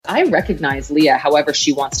I recognize Leah however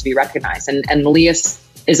she wants to be recognized. And Leah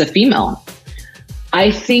is a female.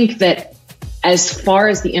 I think that as far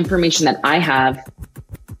as the information that I have,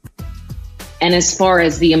 and as far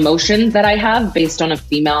as the emotion that I have based on a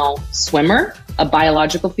female swimmer, a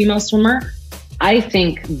biological female swimmer, I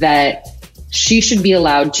think that she should be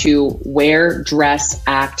allowed to wear, dress,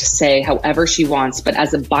 act, say however she wants. But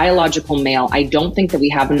as a biological male, I don't think that we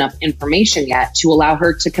have enough information yet to allow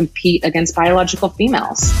her to compete against biological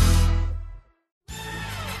females.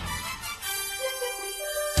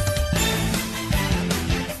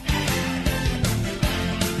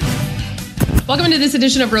 Welcome to this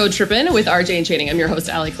edition of Road Trippin' with RJ and Channing. I'm your host,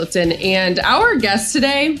 Allie Clifton, and our guest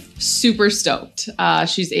today, super stoked.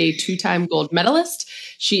 She's a two-time gold medalist.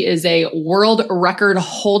 She is a world record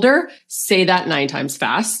holder. Say that 9 times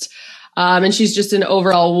fast. And she's just an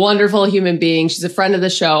overall wonderful human being. She's a friend of the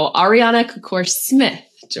show. Ariana Kukors Smith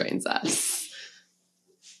joins us.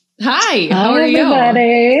 Hi, how are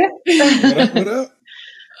everybody. You? What up?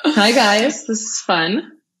 Hi, guys. This is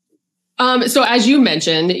fun. So as you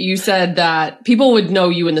mentioned, you said that people would know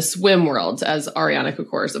you in the swim world as Ariana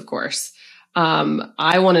Kukors, of course.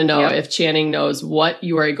 I want to know if Channing knows what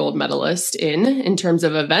you are a gold medalist in terms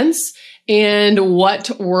of events and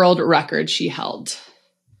what world record she held.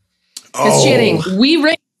 Because Channing, we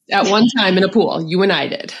raced at one time in a pool. You and I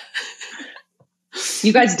did.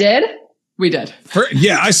 You guys did? We did.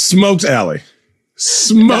 I smoked Allie.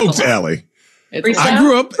 Allie. I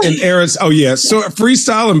grew up in Arizona. Oh, yeah. So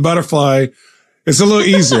freestyle and butterfly, it's a little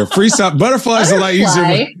easier. Freestyle, butterfly is a lot easier.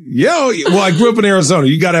 Well, I grew up in Arizona.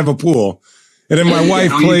 You got to have a pool. And then my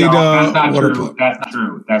wife played That's not water true. polo. That's not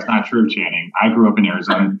true. That's not true, Channing. I grew up in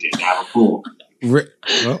Arizona and didn't have a pool.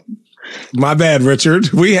 Well, my bad,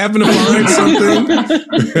 Richard. We happen to find something.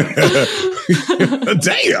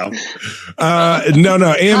 Damn.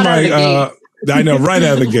 No. And I know, right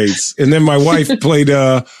out of the gates. And then my wife played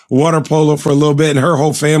water polo for a little bit, and her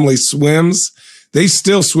whole family swims. They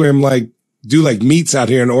still swim, do meets out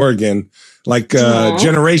here in Oregon,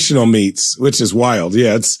 generational meets, which is wild.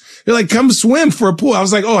 Yeah, they're like, come swim for a pool. I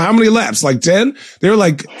was like, oh, how many laps? 10? They were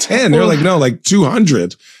like 10. They were like, no,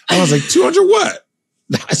 200. I was like, 200 what?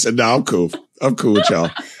 I said, no, I'm cool. I'm cool with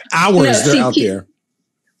y'all. Hours they're out there.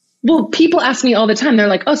 Well, people ask me all the time. They're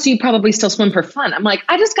like, oh, so you probably still swim for fun. I'm like,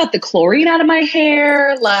 I just got the chlorine out of my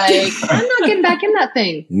hair. I'm not getting back in that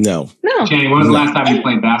thing. No. Channing, when was the last time you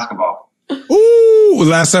played basketball? Ooh,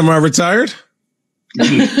 last time I retired?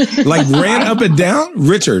 Ran up and down?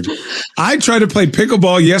 Richard, I tried to play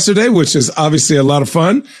pickleball yesterday, which is obviously a lot of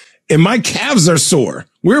fun, and my calves are sore.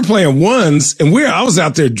 We were playing ones, and I was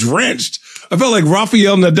out there drenched. I felt like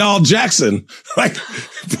Rafael Nadal Jackson.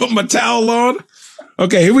 Put my towel on.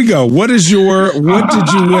 Okay, here we go. What did you win?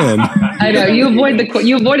 I know you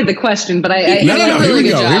avoided the question, but I no. Here we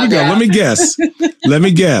go. Let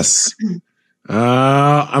me guess.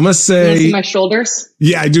 I'm gonna say. You want to see my shoulders?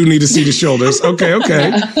 Yeah, I do need to see the shoulders. Okay. I'm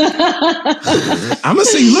gonna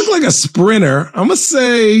say you look like a sprinter. I'm gonna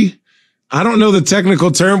say I don't know the technical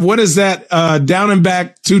term. What is that? Down and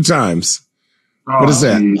back 2 times. What is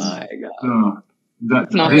that? Oh my God.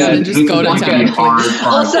 That's not good. Just go to town.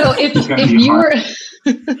 Also, if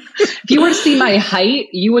you were to see my height,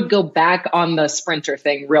 you would go back on the sprinter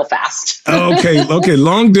thing real fast. Okay.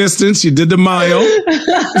 Long distance. You did the mile.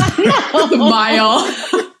 The mile.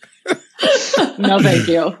 No, thank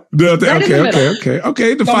you.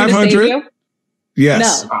 Okay. The 500.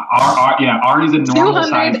 Yes. No. Ari's a normal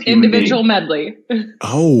 200 individual medley.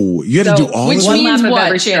 Oh, you had to do all which of means what,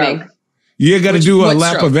 what, Channing? You got to do a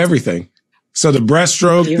lap of everything. So the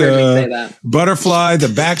breaststroke, the butterfly, the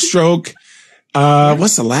backstroke.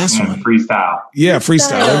 What's the last one? Freestyle. Yeah,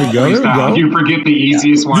 freestyle. There we go. You forget the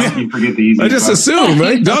easiest one. Yeah. You forget the easiest I just assume,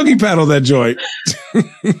 right? Doggy paddle that joint.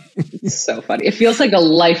 It's so funny. It feels like a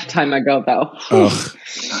lifetime ago, though. Oh.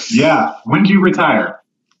 Yeah. When did you retire?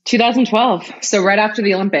 2012. So right after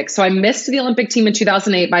the Olympics. So I missed the Olympic team in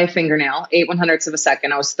 2008 by a fingernail, 8/100ths of a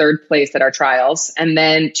second. I was 3rd place at our trials. And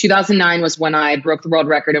then 2009 was when I broke the world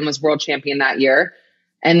record and was world champion that year.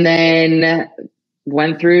 And then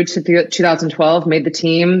went through to 2012, made the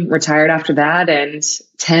team, retired after that, and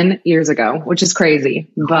 10 years ago, which is crazy.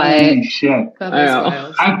 But holy shit.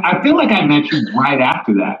 I feel like I met you right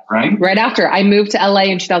after that, right? Right after. I moved to LA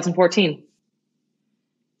in 2014.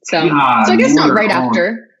 So I guess not right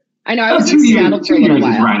after. I know I was in Seattle for a little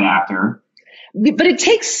while. Right after. But it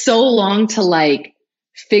takes so long to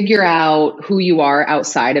figure out who you are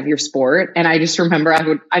outside of your sport. And I just remember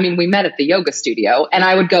we met at the yoga studio, and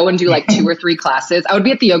I would go and do like 2 or 3 classes. I would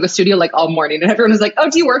be at the yoga studio like all morning, and everyone was like, "Oh,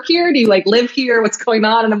 do you work here? Do you like live here? What's going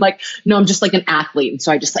on?" And I'm like, "No, I'm just like an athlete." And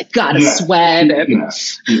so I just like gotta sweat.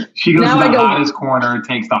 She goes to the hottest corner,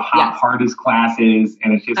 takes the hardest classes.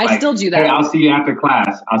 And it's just I still do that. Hey, I'll see you after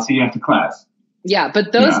class. Yeah.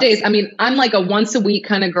 But those days, I mean, I'm like a once a week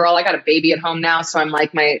kind of girl. I got a baby at home now. So I'm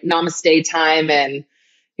like my namaste time. And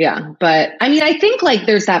but I mean, I think like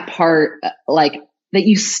there's that part like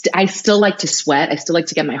that I still like to sweat. I still like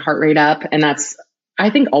to get my heart rate up. And that's, I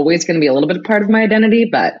think, always going to be a little bit of part of my identity.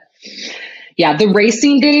 But the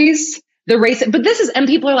racing days, but and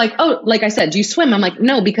people are like, "Oh, like I said, do you swim?" I'm like,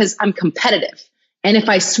 "No, because I'm competitive. And if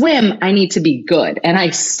I swim, I need to be good, and I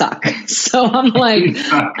suck." So I'm like,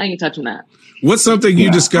 I ain't touching that. What's something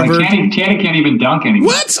you discovered? Like Channing can't even dunk anymore.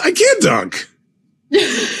 What? I can't dunk.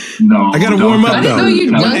 No, I got to warm up though. I didn't know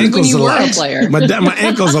you dunked when you were a player. My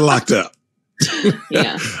ankles are locked up.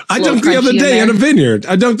 I dunked the other day in a vineyard.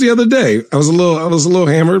 I was a little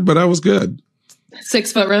hammered, but I was good.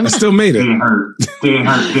 6 foot rim. I still made it. Didn't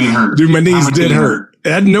hurt. Dude, my knees did hurt. I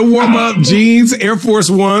had no warm up, jeans, Air Force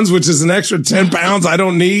Ones, which is an extra 10 pounds I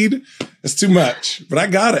don't need. It's too much, but I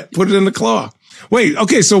got it. Put it in the claw. Wait,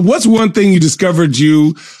 okay. So what's one thing you discovered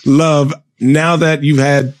you love now that you've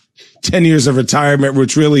had 10 years of retirement,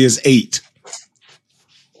 which really is 8?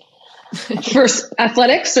 First,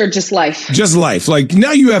 athletics or just life? Just life. Like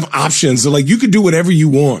now you have options. So like you could do whatever you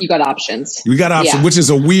want. You got options. We got options, which is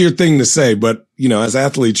a weird thing to say, but you know, as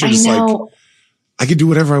athletes, you're just like, I could do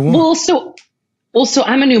whatever I want. Well, so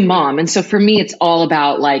I'm a new mom. And so for me, it's all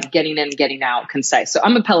about like getting in, getting out, concise. So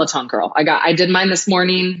I'm a Peloton girl. I did mine this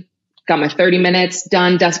morning, got my 30 minutes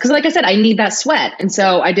done. Cause like I said, I need that sweat. And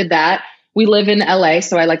so I did that. We live in LA,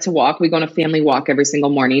 so I like to walk. We go on a family walk every single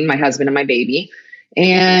morning, my husband and my baby.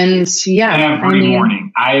 And every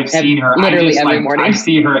morning I've seen her literally every morning. I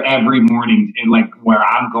see her every morning in like where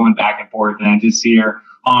I'm going back and forth, and I just see her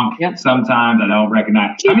honk. Sometimes I don't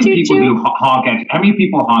recognize. How many people honk at you? How many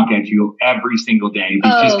people honk at you every single day?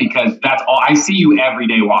 Just because that's all I see you every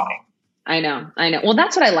day walking. I know. Well,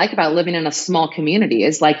 that's what I like about living in a small community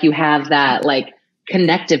is like you have that like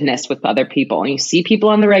connectiveness with other people, and you see people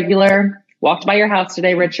on the regular. Walked by your house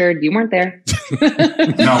today, Richard. You weren't there. No,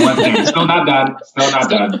 wasn't there. Still not done. Still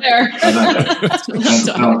there.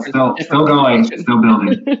 Still going.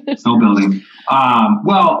 Still building.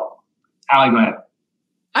 Well, Allie, go ahead.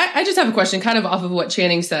 I just have a question kind of off of what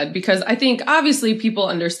Channing said, because I think obviously people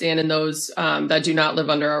understand in those that do not live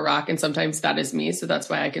under a rock. And sometimes that is me. So that's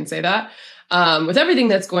why I can say that. With everything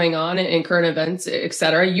that's going on in current events, et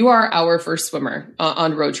cetera, you are our first swimmer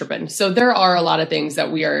on Road Trippin'. So there are a lot of things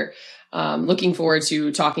that we are looking forward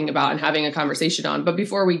to talking about and having a conversation on. But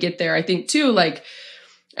before we get there, I think too, like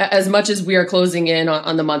as much as we are closing in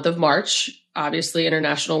on the month of March, obviously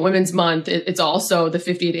International Women's Month, it's also the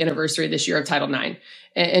 50th anniversary this year of Title IX.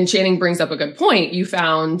 And Channing brings up a good point. You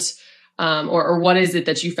found, or what is it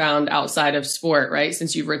that you found outside of sport, right?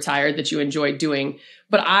 Since you've retired that you enjoyed doing.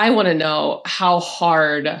 But I want to know how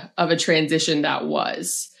hard of a transition that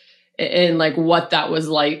was. And like what that was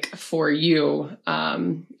like for you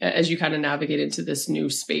as you kind of navigate into this new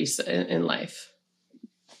space in life.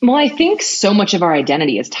 Well, I think so much of our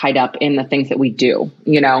identity is tied up in the things that we do,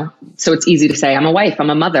 you know, so it's easy to say, I'm a wife, I'm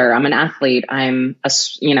a mother, I'm an athlete, I'm a,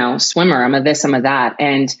 swimmer, I'm a this, I'm a that.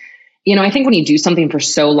 And, you know, I think when you do something for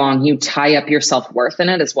so long, you tie up your self-worth in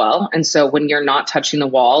it as well. And so when you're not touching the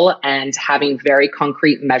wall and having very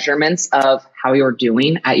concrete measurements of how you're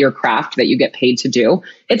doing at your craft that you get paid to do,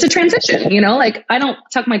 it's a transition, you know, like I don't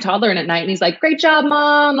tuck my toddler in at night and he's like, great job,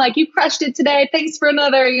 mom. Like you crushed it today. Thanks for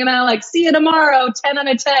another, you know, like see you tomorrow, 10 out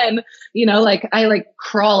of 10, you know, like I like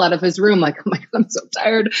crawl out of his room. Like, oh my God, I'm so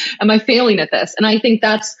tired. Am I failing at this? And I think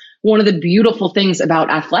that's one of the beautiful things about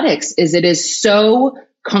athletics is it is so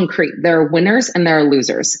concrete. There are winners and there are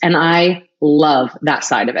losers. And I love that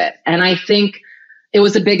side of it. And I think it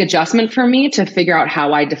was a big adjustment for me to figure out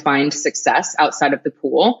how I defined success outside of the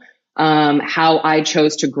pool, how I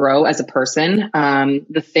chose to grow as a person,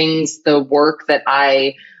 the work that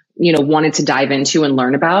I, wanted to dive into and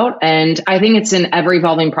learn about. And I think it's an ever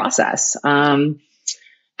evolving process. And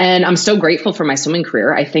I'm so grateful for my swimming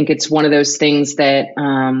career. I think it's one of those things that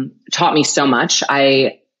taught me so much.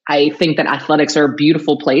 I think that athletics are a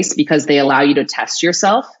beautiful place because they allow you to test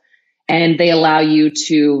yourself and they allow you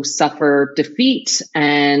to suffer defeat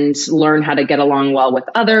and learn how to get along well with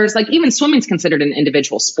others. Like even swimming is considered an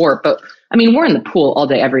individual sport, but I mean, we're in the pool all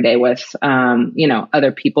day, every day with,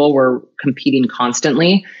 other people. We're competing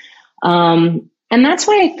constantly. And that's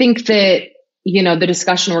why I think that the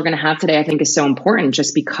discussion we're going to have today, I think is so important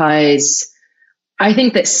just because I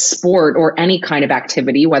think that sport or any kind of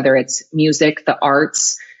activity, whether it's music, the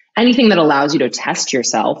arts, anything that allows you to test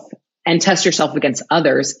yourself and test yourself against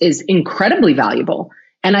others is incredibly valuable.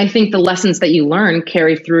 And I think the lessons that you learn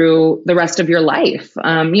carry through the rest of your life.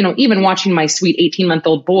 Even watching my sweet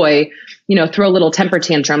 18-month-old boy, throw little temper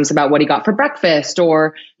tantrums about what he got for breakfast,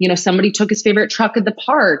 or, somebody took his favorite truck at the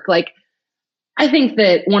park. Like, I think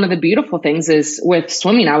that one of the beautiful things is with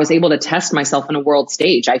swimming, I was able to test myself on a world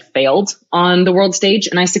stage. I failed on the world stage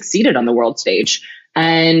and I succeeded on the world stage.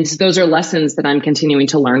 And those are lessons that I'm continuing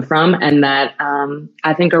to learn from and that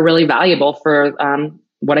I think are really valuable for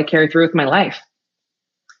what I carry through with my life.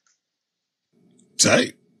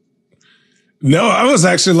 Tight. No, I was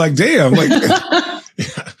actually like, damn, I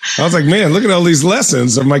was like, man, look at all these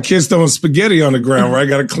lessons of my kids throwing spaghetti on the ground where I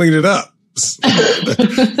got to clean it up.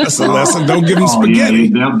 That's a lesson. Don't give them spaghetti.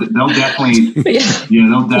 Yeah, they'll definitely.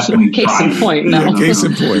 They'll definitely. Case in point. No. Case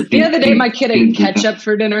in point. The other day, my kid ate ketchup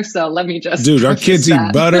for dinner, so let me just. Dude, our kids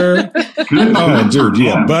eat butter. Oh, dude,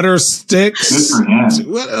 yeah, butter sticks. Good for him.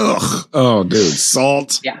 What? Ugh. Oh, dude,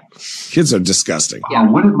 salt. Yeah. Kids are disgusting. Yeah.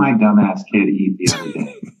 What did my dumbass kid eat the other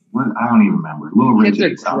day? I don't even remember. Little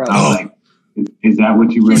Richard. I was like, is that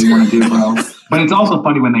what you really want to do, bro? But it's also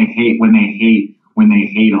funny when they hate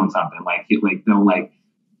on something, like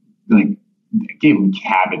they'll give them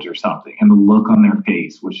cabbage or something, and the look on their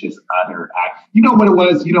face was just utter. You know what it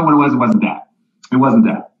was? It wasn't that. It wasn't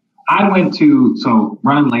that. I went to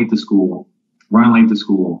running late to school,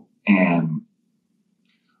 and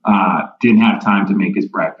didn't have time to make his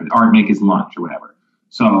breakfast or make his lunch or whatever.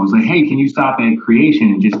 So I was like, hey, can you stop at Creation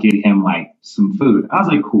and just get him like some food? I was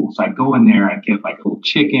like, cool. So I go in there, I get like a little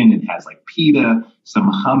chicken. It has like pita,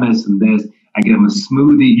 some hummus, and this. I get him a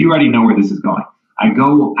smoothie. You already know where this is going. I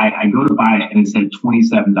go to buy it and it said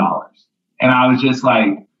 $27. And I was just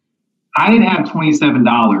like, I didn't have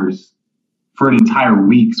 $27 for an entire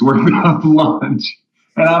week's worth of lunch.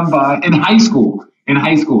 And I'm buying in high school, and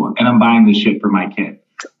I'm buying this shit for my kid.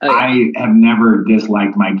 I have never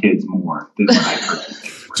disliked my kids more than when I purchased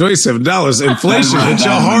it. $27. Inflation hit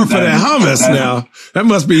y'all hard for that hummus now. That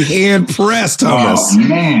must be hand-pressed hummus. Oh,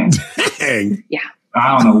 man. Dang. Yeah.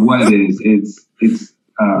 I don't know what it is. It's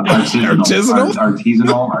artisanal.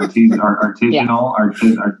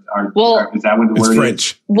 Well, is that what the word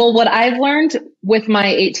French. is? Well, what I've learned with my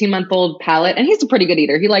 18-month-old palate, and he's a pretty good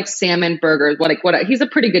eater. He likes salmon, burgers, he's a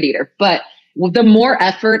pretty good eater. But the more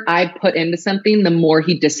effort I put into something, the more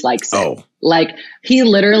he dislikes it. Oh. Like he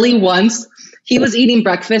literally once, he was eating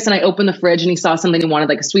breakfast and I opened the fridge and he saw something he wanted,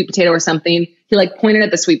 like a sweet potato or something. He like pointed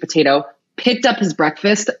at the sweet potato, picked up his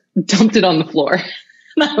breakfast, dumped it on the floor.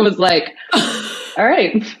 And I was like, all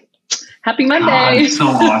right, happy Monday. So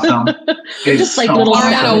awesome. It's just like little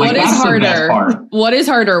Ariana, what is harder? What is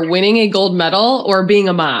harder, winning a gold medal or being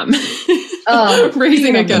a mom?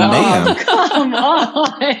 Raising a kid. Come on.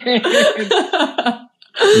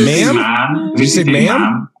 Ma'am? Did you say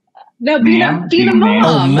ma'am? No, being a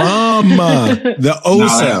mom. Oh, mama. The O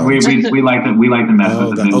sound. We like to mess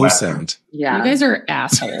with the O Midwest sound. Yeah. You guys are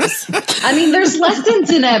assholes. I mean, there's lessons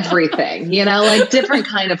in everything, like different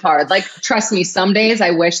kind of hard. Like, trust me, some days I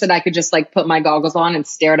wish that I could just like put my goggles on and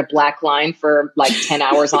stare at a black line for like 10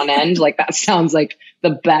 hours on end. Like that sounds like the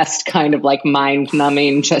best kind of like mind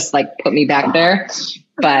numbing, just like put me back there.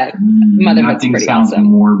 But motherhood's pretty awesome.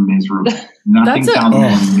 More miserable. Nothing sounds more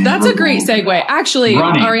miserable. That's a great segue. Actually,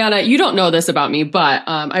 Running. Ariana, you don't know this about me, but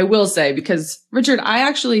I will say, because Richard, I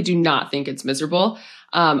actually do not think it's miserable.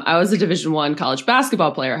 I was a Division I college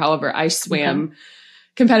basketball player. However, I swam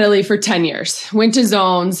competitively for 10 years, went to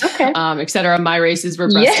zones, et cetera. My races were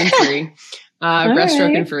breaststroke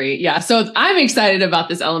and free. Yeah. So I'm excited about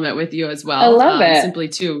this element with you as well. I love it. Simply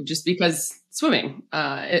too, just because swimming,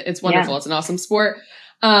 it's wonderful. Yeah. It's an awesome sport.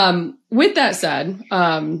 With that said,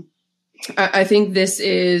 I think this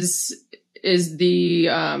is the,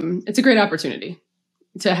 it's a great opportunity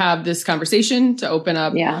to have this conversation, to open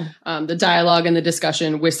up the dialogue and the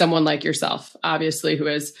discussion with someone like yourself, obviously, who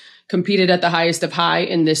has competed at the highest of high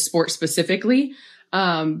in this sport specifically,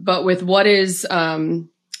 but with what is kind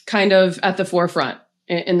of at the forefront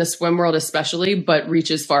in the swim world especially, but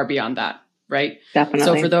reaches far beyond that, right? Definitely.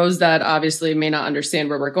 So for those that obviously may not understand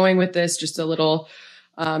where we're going with this, just a little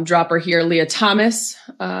dropper here, Leah Thomas,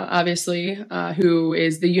 obviously, who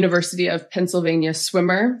is the University of Pennsylvania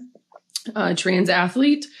swimmer, trans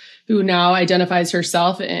athlete, who now identifies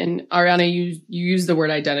herself, and Ariana, you use the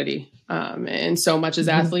word identity, and so much as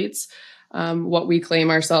athletes, what we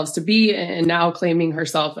claim ourselves to be, and now claiming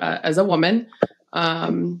herself as a woman,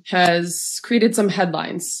 has created some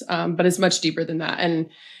headlines, but it's much deeper than that. And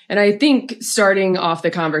And I think starting off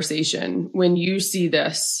the conversation, when you see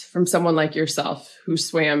this from someone like yourself who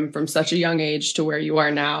swam from such a young age to where you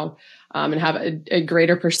are now, and have a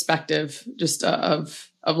greater perspective just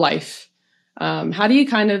of life, how do you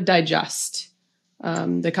kind of digest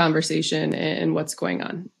the conversation and what's going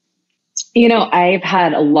on? I've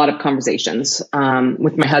had a lot of conversations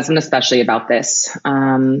with my husband, especially about this.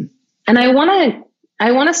 And I want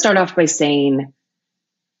to start off by saying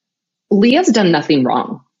Leah's done nothing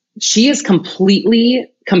wrong. She is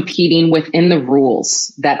completely competing within the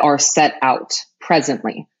rules that are set out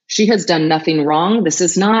presently. She has done nothing wrong. This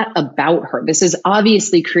is not about her. This is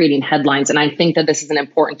obviously creating headlines. And I think that this is an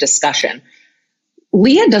important discussion.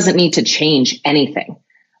 Leah doesn't need to change anything.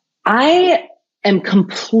 I am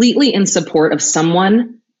completely in support of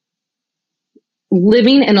someone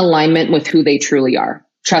living in alignment with who they truly are.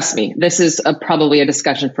 Trust me, this is probably a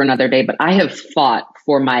discussion for another day, but I have fought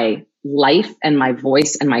for my life and my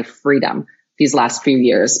voice and my freedom these last few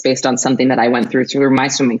years based on something that I went through my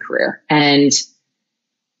swimming career. And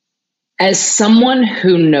as someone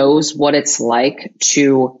who knows what it's like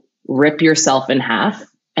to rip yourself in half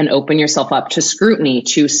and open yourself up to scrutiny,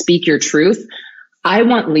 to speak your truth, I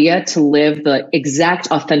want Leah to live the exact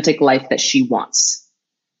authentic life that she wants.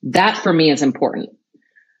 That for me is important.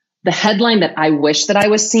 The headline that I wish that I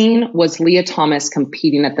was seeing was Leah Thomas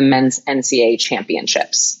competing at the men's NCAA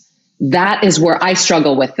championships. That is where I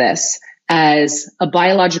struggle with this as a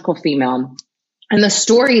biological female. And the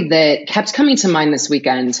story that kept coming to mind this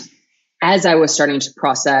weekend as I was starting to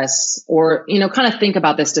process or, kind of think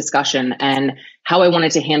about this discussion and how I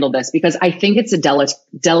wanted to handle this, because I think it's a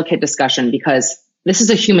delicate discussion because this is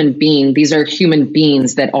a human being. These are human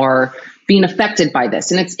beings that are being affected by this.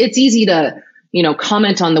 And it's easy to,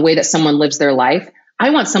 comment on the way that someone lives their life. I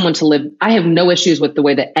want someone to live. I have no issues with the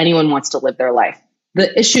way that anyone wants to live their life.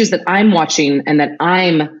 The issues that I'm watching and that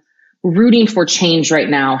I'm rooting for change right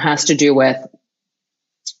now has to do with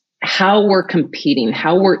how we're competing,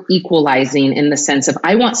 how we're equalizing in the sense of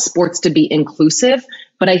I want sports to be inclusive,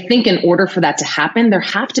 but I think in order for that to happen, there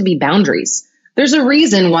have to be boundaries. There's a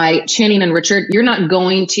reason why, Channing and Richard, you're not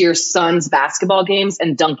going to your son's basketball games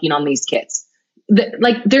and dunking on these kids.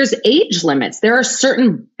 There's age limits. There are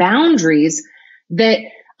certain boundaries that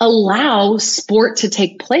allow sport to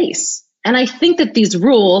take place. And I think that these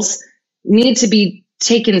rules need to be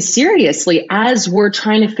taken seriously as we're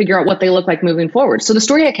trying to figure out what they look like moving forward. So the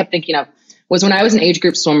story I kept thinking of was when I was an age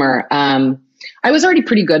group swimmer, I was already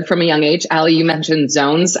pretty good from a young age. Allie, you mentioned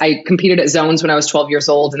zones. I competed at zones when I was 12 years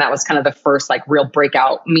old, and that was kind of the first real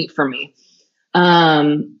breakout meet for me.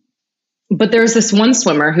 But there was this one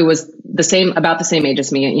swimmer who was about the same age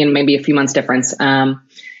as me, maybe a few months difference.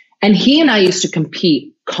 And he and I used to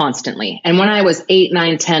compete constantly. And when I was 8,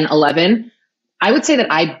 9, 10, 11, I would say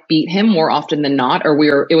that I beat him more often than not, or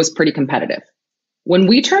it was pretty competitive. When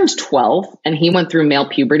we turned 12 and he went through male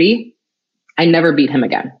puberty, I never beat him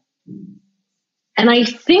again. And I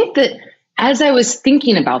think that as I was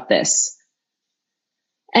thinking about this,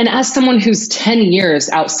 and as someone who's 10 years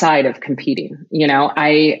outside of competing,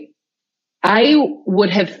 I would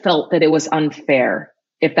have felt that it was unfair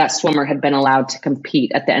if that swimmer had been allowed to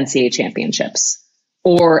compete at the NCAA championships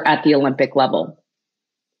or at the Olympic level.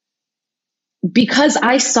 Because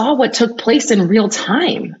I saw what took place in real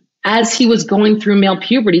time as he was going through male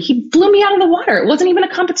puberty. He blew me out of the water. It wasn't even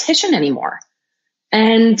a competition anymore.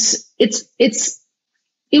 And it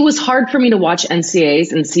was hard for me to watch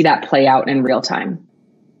NCAAs and see that play out in real time.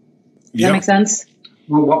 Does that make sense?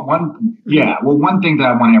 Well, one thing that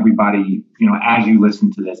I want everybody, as you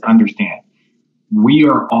listen to this, understand, we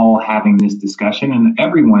are all having this discussion and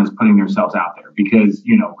everyone is putting themselves out there because,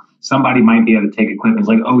 somebody might be able to take a clip and it's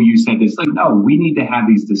like, oh, you said this. No, we need to have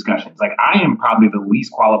these discussions. I am probably the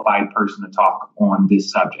least qualified person to talk on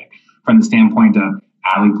this subject from the standpoint of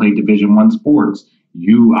Allie played Division I sports.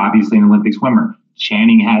 You obviously an Olympic swimmer.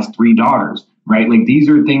 Channing has 3 daughters, right? These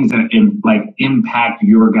are things that impact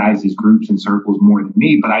your guys' groups and circles more than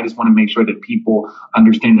me. But I just want to make sure that people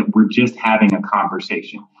understand that we're just having a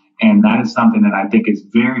conversation. And that is something that I think is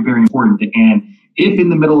very, very important. And if in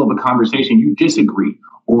the middle of a conversation you disagree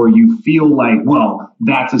or you feel like, well,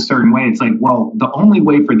 that's a certain way, it's the only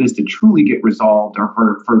way for this to truly get resolved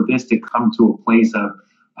or for this to come to a place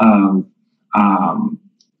of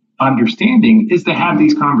understanding is to have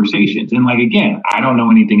these conversations. And again, I don't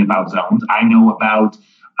know anything about zones. I know about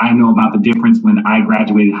the difference when I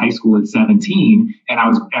graduated high school at 17 and I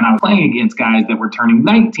was playing against guys that were turning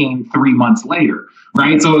 19 3 months later.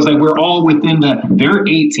 Right. So it's we're all within they're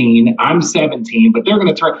 18, I'm 17, but they're going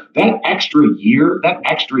to turn that extra year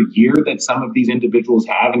that some of these individuals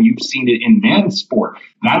have. And you've seen it in men's sport.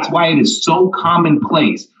 That's why it is so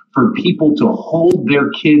commonplace for people to hold their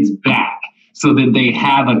kids back so that they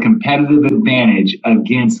have a competitive advantage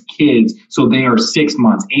against kids. So they are 6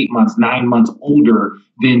 months, 8 months, 9 months older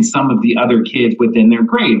than some of the other kids within their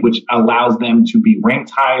grade, which allows them to be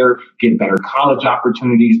ranked higher, get better college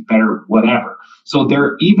opportunities, better whatever. So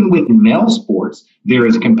there, even with male sports, there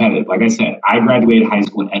is competitive. Like I said, I graduated high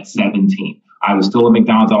school at 17. I was still a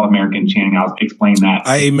McDonald's All-American. Channing, I'll explain that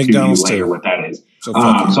I ate McDonald's later too. what that is. So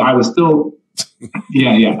I was still...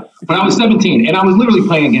 Yeah. But I was 17 and I was literally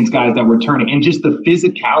playing against guys that were turning, and just the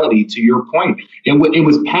physicality, to your point, it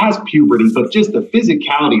was past puberty, but just the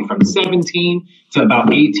physicality from 17 to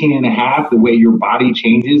about 18 and a half, the way your body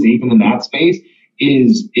changes, even in that space,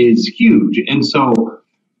 is huge. And so,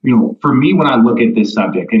 for me, when I look at this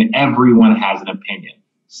subject, and everyone has an opinion,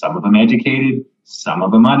 some of them educated, some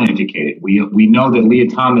of them uneducated. We know that Leah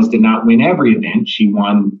Thomas did not win every event. She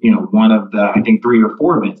won, one of the, I think, 3 or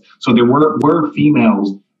 4 events. So there were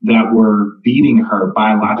females that were beating her,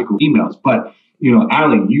 biological females. But,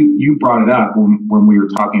 Allie, you brought it up when we were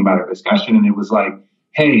talking about our discussion, and it was like,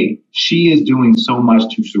 hey, she is doing so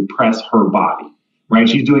much to suppress her body, right?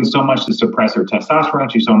 She's doing so much to suppress her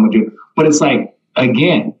testosterone. She's so much, but it's like,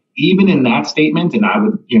 again, even in that statement, and I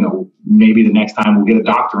would, maybe the next time we'll get a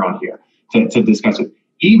doctor on here to discuss it.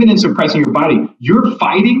 Even in suppressing your body, you're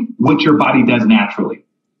fighting what your body does naturally.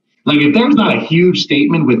 Like, if there's not a huge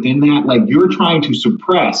statement within that, like, you're trying to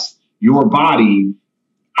suppress your body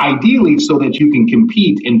ideally so that you can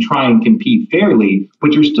compete and try and compete fairly,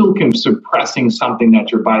 but you're still suppressing something that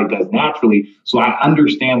your body does naturally. So I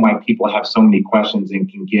understand why people have so many questions and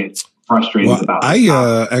can get frustrated about this.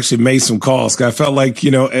 I actually made some calls. I felt like,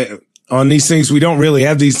 on these things, we don't really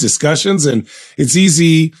have these discussions, and it's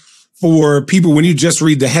easy for people, when you just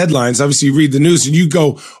read the headlines, obviously you read the news and you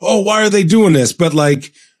go, oh, why are they doing this? But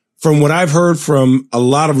like, from what I've heard from a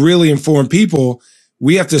lot of really informed people,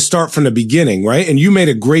 we have to start from the beginning, right? And you made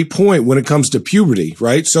a great point when it comes to puberty,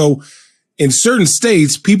 right? So in certain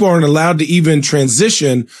states, people aren't allowed to even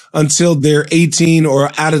transition until they're 18 or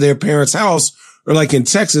out of their parents' house, or like in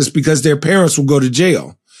Texas, because their parents will go to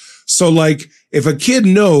jail. So like, if a kid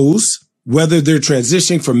knows whether they're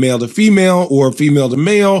transitioning from male to female or female to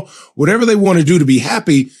male, whatever they want to do to be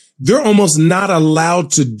happy, they're almost not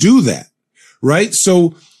allowed to do that, right?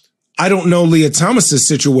 So I don't know Leah Thomas's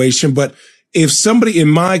situation, but if somebody, in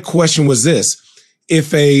my question was this,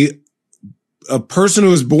 if a person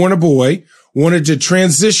who was born a boy wanted to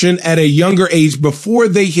transition at a younger age before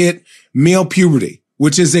they hit male puberty,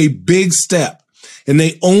 which is a big step, and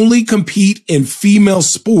they only compete in female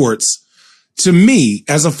sports, to me,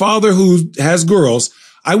 as a father who has girls,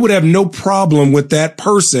 I would have no problem with that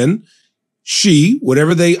person, she,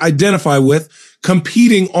 whatever they identify with,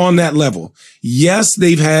 competing on that level. Yes,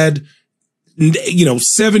 they've had,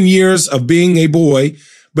 7 years of being a boy,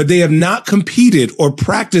 but they have not competed or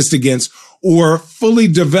practiced against or fully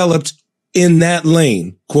developed in that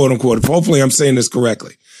lane, quote unquote. Hopefully I'm saying this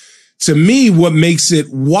correctly. To me, what makes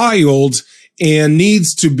it wild and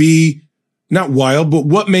needs to be not wild, but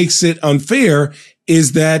what makes it unfair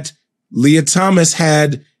is that Leah Thomas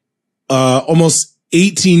had almost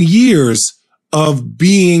 18 years of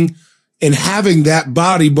being and having that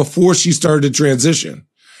body before she started to transition,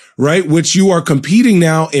 right? Which you are competing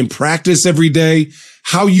now in practice every day,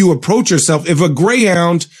 how you approach yourself. If a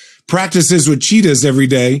greyhound practices with cheetahs every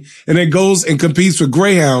day and then goes and competes with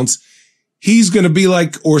greyhounds, he's going to be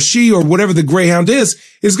like, or she, or whatever the greyhound is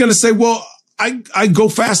going to say, well, I go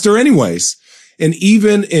faster anyways. And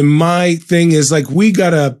even in my thing is like, we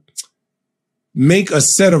got to make a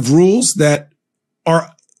set of rules that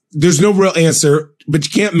are, there's no real answer, but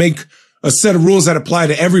you can't make a set of rules that apply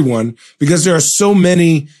to everyone, because there are so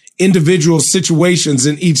many individual situations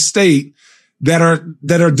in each state that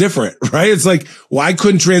are different, right? It's like, well, I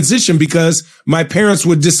couldn't transition because my parents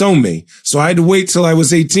would disown me. So I had to wait till I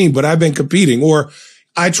was 18, but I've been competing. Or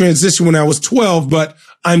I transitioned when I was 12, but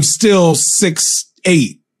I'm still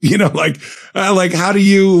 6'8". Like how do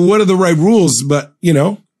you, what are the right rules? But,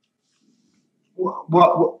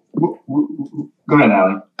 Well, go ahead,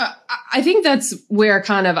 Allie. I think that's where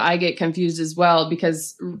kind of I get confused as well,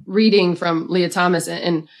 because reading from Leah Thomas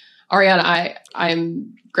and Ariana,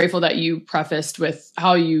 I'm grateful that you prefaced with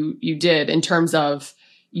how you did in terms of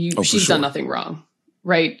she's done nothing wrong,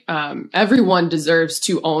 right? Everyone deserves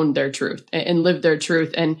to own their truth and live their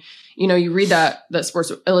truth. And, you read that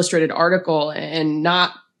Sports Illustrated article and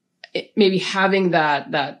not maybe having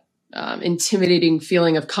that intimidating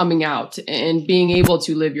feeling of coming out and being able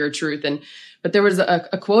to live your truth. But there was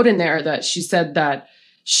a quote in there that she said that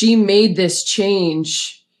she made this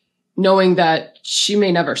change knowing that she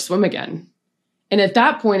may never swim again. And at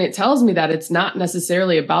that point, it tells me that it's not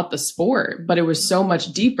necessarily about the sport, but it was so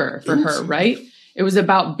much deeper for her, right? It was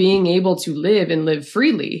about being able to live and live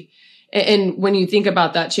freely. And when you think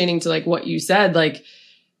about that, Channing, to like what you said, like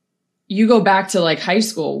you go back to like high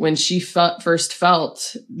school when she first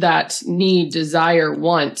felt that need, desire,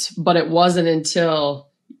 want, but it wasn't until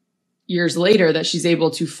years later that she's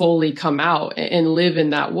able to fully come out and live in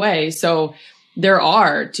that way. So there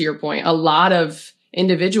are, to your point, a lot of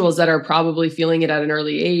individuals that are probably feeling it at an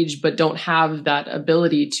early age, but don't have that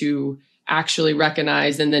ability to actually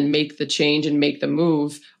recognize and then make the change and make the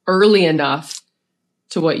move early enough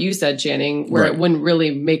to what you said, Channing, where it wouldn't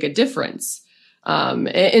really make a difference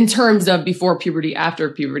in terms of before puberty, after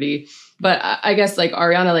puberty. But I guess like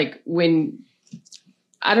Ariana, like when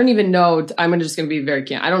I don't even know, I'm just going to be very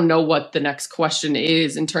candid. I don't know what the next question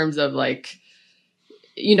is in terms of like,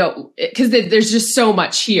 you know, because there's just so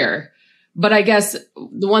much here. But I guess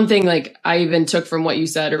the one thing like I even took from what you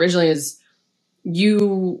said originally is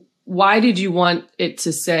why did you want it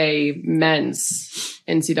to say men's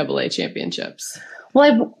NCAA championships?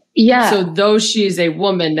 Well, So though she is a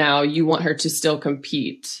woman now, you want her to still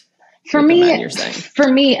compete. For me,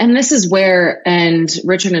 and this is where, and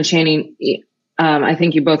Richard and Channing, I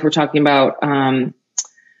think you both were talking about,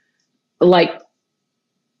 like,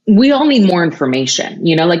 we all need more information,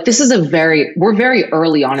 you know, like this is we're very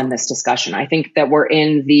early on in this discussion. I think that we're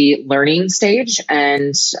in the learning stage.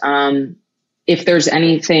 And if there's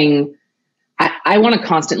anything, I want to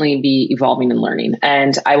constantly be evolving and learning.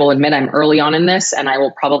 And I will admit I'm early on in this and I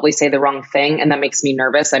will probably say the wrong thing. And that makes me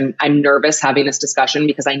nervous. I'm nervous having this discussion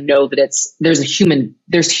because I know that there's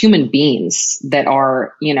human beings that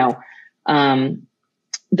are, you know,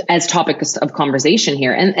 as topics of conversation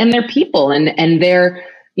here, and they're people and they're,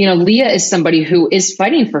 you know, Leah is somebody who is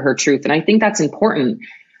fighting for her truth. And I think that's important.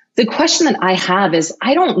 The question that I have is,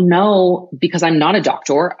 I don't know, because I'm not a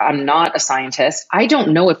doctor, I'm not a scientist. I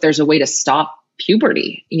don't know if there's a way to stop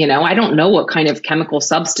puberty. You know, I don't know what kind of chemical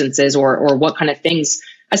substances or what kind of things.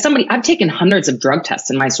 As somebody, I've taken hundreds of drug tests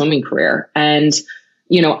in my swimming career. And,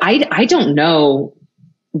 you know, I don't know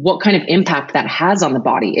what kind of impact that has on the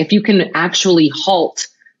body. If you can actually halt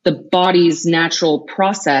the body's natural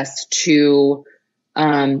process to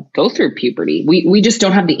go through puberty. We just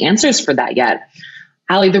don't have the answers for that yet.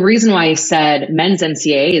 Allie, the reason why I said men's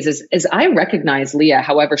NCAA is I recognize Leah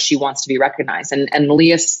however she wants to be recognized. And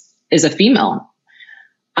Leah is a female.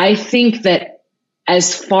 I think that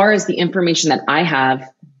as far as the information that I have,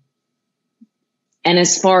 and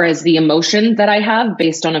as far as the emotion that I have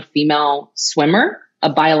based on a female swimmer, a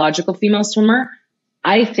biological female swimmer,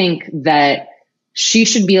 I think that she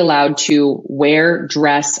should be allowed to wear,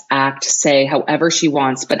 dress, act, say however she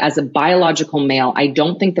wants. But as a biological male, I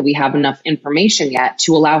don't think that we have enough information yet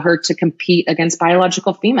to allow her to compete against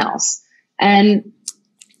biological females. And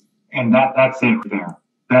that's it there.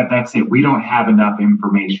 That's it. We don't have enough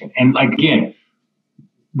information. And like, again,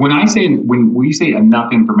 when we say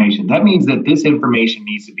enough information, that means that this information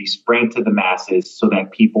needs to be spread to the masses so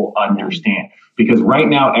that people understand. Because right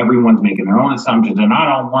now, everyone's making their own assumptions, and I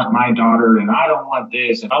don't want my daughter, and I don't want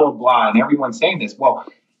this, and blah, blah, blah, and everyone's saying this. Well,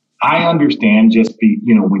 I understand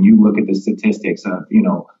when you look at the statistics of, you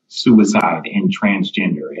know, suicide and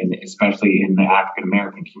transgender, and especially in the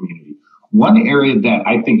African-American community. One area that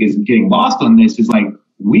I think is getting lost on this is like,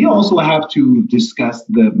 we also have to discuss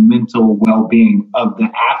the mental well-being of the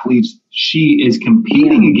athletes she is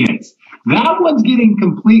competing against. That one's getting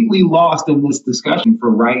completely lost in this discussion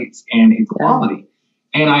for rights and equality.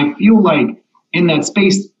 And I feel like in that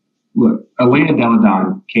space, look, Elena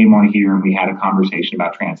Deladon came on here and we had a conversation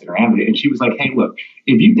about transgender. And she was like, hey, look,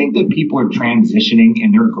 if you think that people are transitioning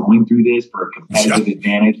and they're going through this for a competitive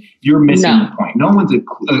advantage, you're missing the point. No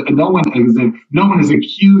one is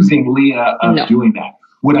accusing Leah of doing that.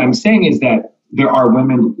 What I'm saying is that there are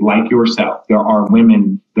women like yourself. There are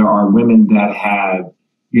women that have,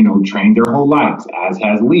 you know, trained their whole lives, as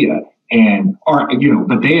has Leah, and are, you know,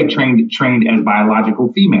 but they have trained as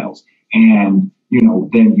biological females. And, you know,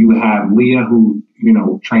 then you have Leah who, you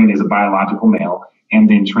know, trained as a biological male and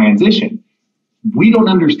then transition. We don't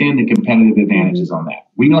understand the competitive advantages on that.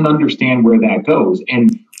 We don't understand where that goes.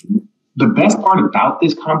 And the best part about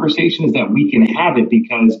this conversation is that we can have it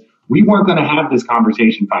because we weren't going to have this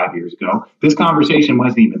conversation 5 years ago. This conversation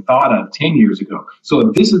wasn't even thought of 10 years ago. So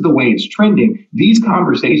if this is the way it's trending, these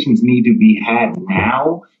conversations need to be had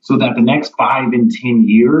now so that the next 5 and 10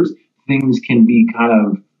 years, things can be kind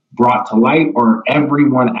of brought to light, or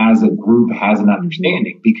everyone as a group has an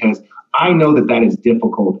understanding, because I know that is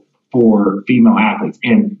difficult for female athletes.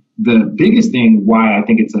 And the biggest thing why I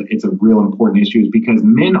think it's a real important issue is because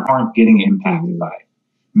men aren't getting impacted by it.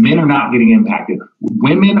 Men are not getting impacted.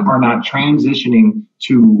 Women are not transitioning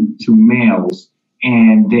to males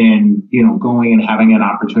and then, going and having an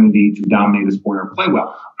opportunity to dominate the sport or play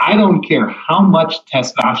well. I don't care how much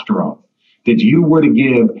testosterone that you were to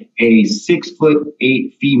give a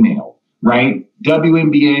 6'8" female, right?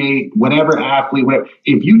 WNBA, whatever athlete, whatever.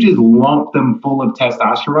 If you just lump them full of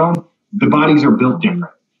testosterone, the bodies are built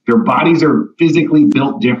different. Their bodies are physically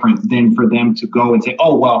built different than for them to go and say,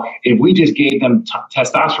 oh, well, if we just gave them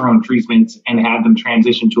testosterone treatments and had them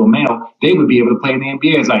transition to a male, they would be able to play in the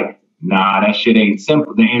NBA. It's like, nah, that shit ain't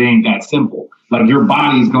simple. It ain't that simple. Like, your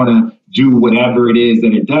body's going to do whatever it is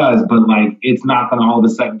that it does, but like, it's not going to all of a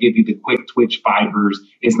sudden give you the quick twitch fibers.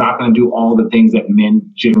 It's not going to do all the things that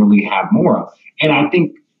men generally have more of. And I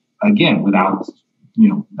think, again, without,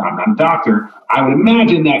 I'm not a doctor, I would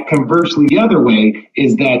imagine that conversely, the other way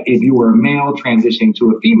is that if you were a male transitioning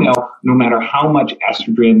to a female, no matter how much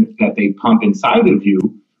estrogen that they pump inside of you,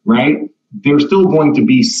 right, there's still going to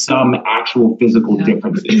be some actual physical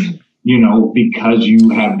differences. Because you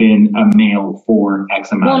have been a male for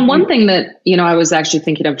X amount. Well, and one thing that, I was actually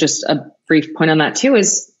thinking of, just a brief point on that too,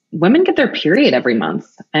 is women get their period every month.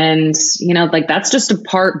 And, that's just a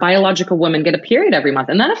part. Biological women get a period every month.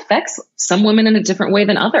 And that affects some women in a different way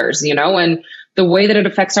than others, and the way that it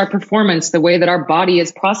affects our performance, the way that our body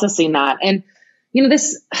is processing that. And,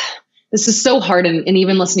 this is so hard. And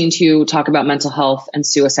even listening to you talk about mental health and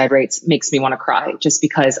suicide rates makes me want to cry, just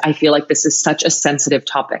because I feel like this is such a sensitive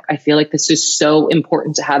topic. I feel like this is so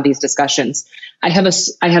important to have these discussions. I have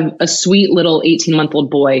a sweet little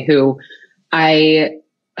 18-month-old boy who I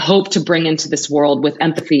hope to bring into this world with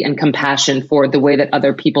empathy and compassion for the way that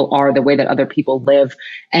other people are, the way that other people live.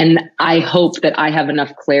 And I hope that I have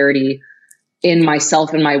enough clarity in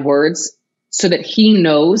myself and my words so that he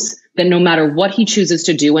knows that no matter what he chooses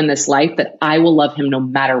to do in this life, that I will love him no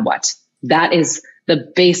matter what. That is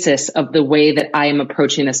the basis of the way that I am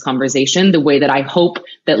approaching this conversation, the way that I hope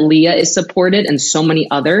that Leah is supported and so many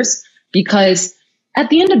others, because at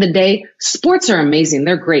the end of the day, sports are amazing.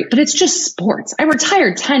 They're great, but it's just sports. I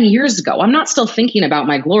retired 10 years ago. I'm not still thinking about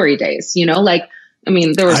my glory days, there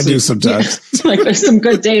were do sometimes. There's some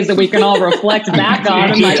good days that we can all reflect back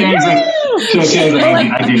on. I do.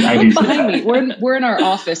 Behind me, we're in our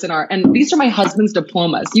office and these are my husband's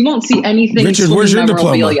diplomas. You won't see anything Richard, where's your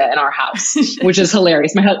memorabilia in our house, which is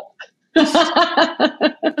hilarious. My Where's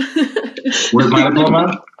my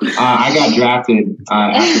diploma? I got drafted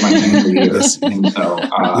after my junior year, and so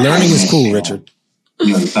learning is cool, Richard.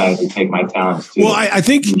 Decided to take my talents to. Well, I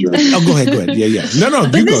think. Oh, go ahead. Yeah. No,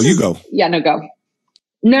 you go. Yeah, no, go.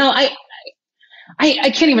 No, I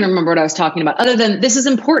can't even remember what I was talking about, other than this is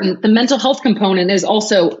important. The mental health component is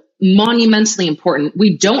also monumentally important.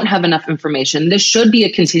 We don't have enough information. This should be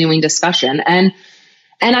a continuing discussion. And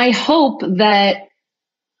I hope that,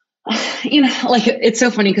 it's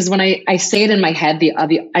so funny because when I say it in my head,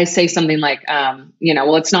 I say something like,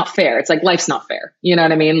 well, it's not fair. It's like, life's not fair. You know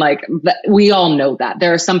what I mean? Like, we all know that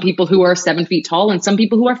there are some people who are 7 feet tall and some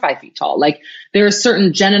people who are 5 feet tall. Like, there are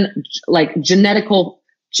certain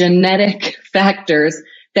genetic factors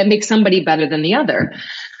that make somebody better than the other.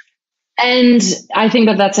 And I think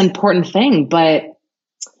that that's an important thing, but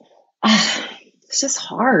it's just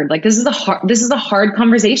hard. Like, this is a hard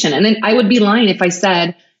conversation. And then I would be lying if I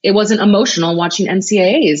said it wasn't emotional watching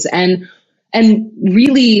NCAAs and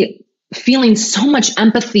really feeling so much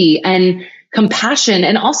empathy and compassion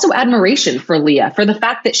and also admiration for Leah, for the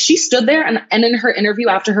fact that she stood there and in her interview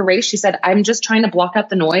after her race, she said, I'm just trying to block out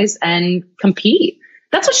the noise and compete.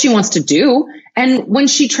 That's what she wants to do. And when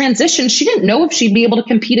she transitioned, she didn't know if she'd be able to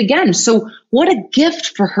compete again. So what a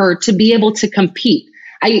gift for her to be able to compete.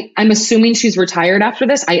 I'm assuming she's retired after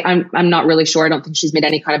this. I'm not really sure. I don't think she's made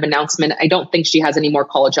any kind of announcement. I don't think she has any more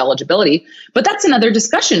college eligibility, but that's another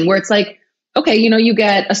discussion where it's like, okay, you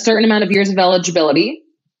get a certain amount of years of eligibility.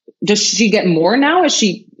 Does she get more now? Is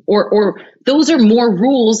she, or those are more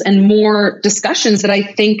rules and more discussions that I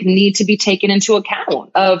think need to be taken into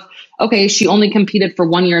account of, okay, she only competed for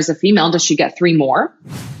 1 year as a female. Does she get 3 more?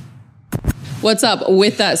 What's up?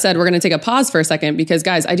 With that said, we're going to take a pause for a second because,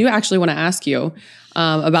 guys, I do actually want to ask you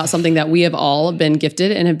about something that we have all been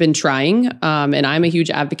gifted and have been trying. And I'm a huge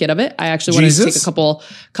advocate of it. I actually wanted to take a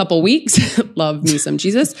couple weeks, love me some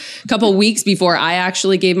Jesus, couple weeks before I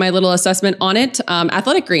actually gave my little assessment on it.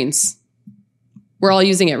 Athletic Greens. We're all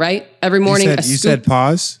using it, right? Every morning. You said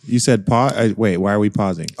pause. You said pause. Wait, why are we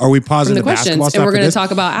pausing? Are we pausing the questions? And we're going to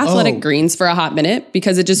talk about athletic greens for a hot minute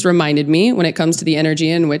because it just reminded me when it comes to the energy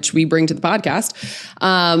in which we bring to the podcast.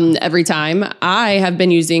 Every time I have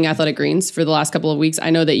been using athletic greens for the last couple of weeks.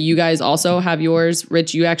 I know that you guys also have yours.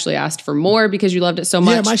 Rich, you actually asked for more because you loved it so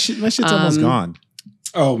much. Yeah, my shit's almost gone.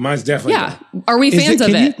 Oh, mine's definitely. Yeah. Are we fans of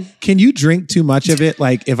it? Can you drink too much of it?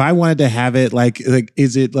 Like if I wanted to have it, like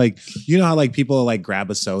is it like, you know how like people like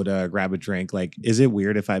grab a soda, grab a drink? Like, is it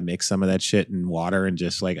weird if I mix some of that shit in water and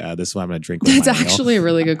just like, this is what I'm going to drink with That's actually a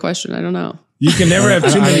really good question. I don't know. You can never have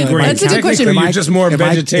too many grains. That's a good question. You're just more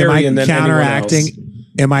vegetarian than counteracting. Anyone else.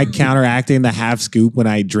 Am I counteracting the half scoop when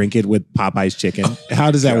I drink it with Popeye's chicken?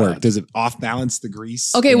 How does that work? Does it off balance the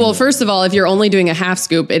grease? Okay, well, first of all, if you're only doing a half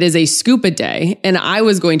scoop, it is a scoop a day. And I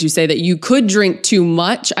was going to say that you could drink too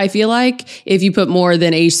much, I feel like, if you put more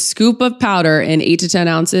than a scoop of powder in 8 to 10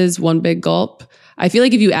 ounces, one big gulp. I feel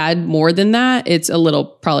like if you add more than that, it's a little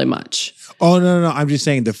probably much. Oh, no. I'm just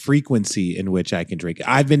saying the frequency in which I can drink it.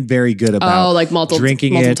 I've been very good about multiple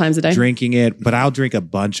times a day. Drinking it, but I'll drink a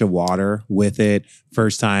bunch of water with it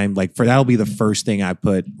first time. Like that'll be the first thing I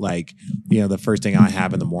put, like, the first thing I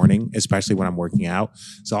have in the morning, especially when I'm working out.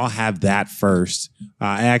 So I'll have that first.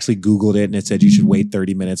 I actually Googled it and it said you should wait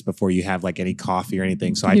 30 minutes before you have like any coffee or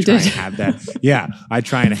anything. So I try and have that. Yeah. I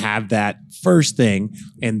try and have that first thing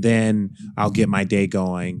and then I'll get my day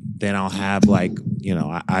going. Then I'll have like,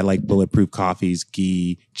 I like bulletproof coffees,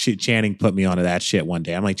 ghee. Channing put me onto that shit one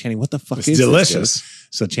day. I'm like, Channing, what the fuck is delicious. This?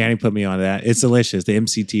 So Channing put me onto that. It's delicious. The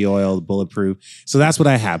MCT oil, the bulletproof. So that's what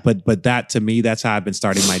I have. But that to me, that's how I've been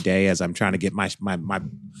starting my day as I'm trying to get my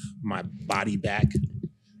body back.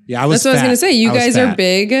 Yeah, that's what I was going to say. You guys are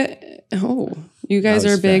big. You guys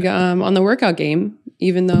are big on the workout game.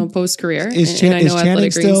 Even though post-career, and I know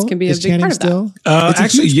athletic greens can be a big part of that.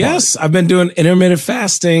 Actually, yes. I've been doing intermittent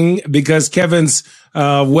fasting because Kevin's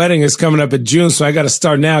wedding is coming up in June. So I got to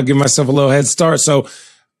start now, give myself a little head start. So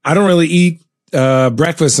I don't really eat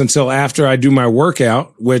breakfast until after I do my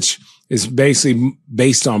workout, which is basically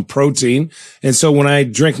based on protein. And so when I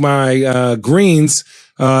drink my greens,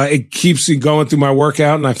 it keeps me going through my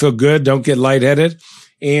workout and I feel good, don't get lightheaded.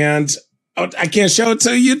 And I can't show it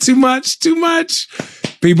to you too much.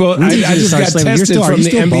 People, I just got tested from the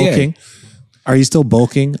NBA. Bulking? Are you still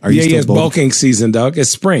bulking? It's bulking season, Doug.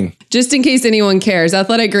 It's spring. Just in case anyone cares,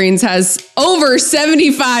 Athletic Greens has over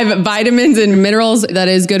 75 vitamins and minerals that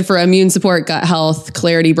is good for immune support, gut health,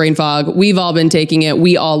 clarity, brain fog. We've all been taking it.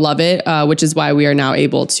 We all love it, which is why we are now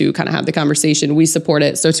able to kind of have the conversation. We support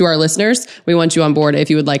it. So to our listeners, we want you on board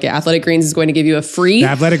if you would like it. Athletic Greens is going to give you a free...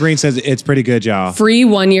 Athletic Greens says it's pretty good, y'all. Free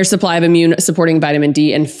 1-year supply of immune supporting vitamin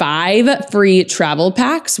D and 5 free travel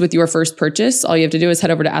packs with your first purchase. All you have to do is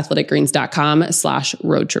head over to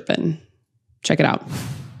athleticgreens.com/roadtrippin. Check it out.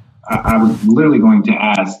 I was literally going to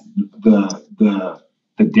ask the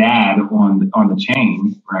dad on the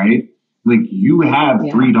chain, right? Like you have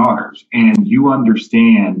 3 daughters and you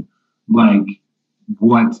understand like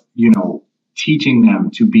what, teaching them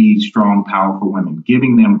to be strong, powerful women,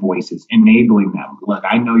 giving them voices, enabling them. Look,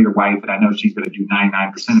 I know your wife and I know she's going to do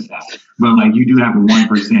 99% of that, but like you do have a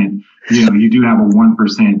 1%, you do have a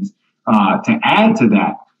 1% to add to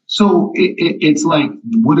that. So it's like,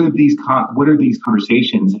 what are these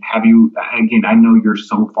conversations? Have you, again, I know you're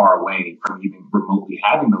so far away from even remotely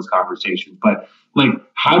having those conversations, but like,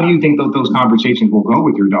 how do you think that those conversations will go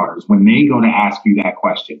with your daughters when they go to ask you that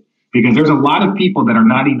question? Because there's a lot of people that are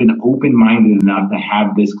not even open-minded enough to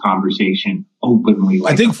have this conversation openly.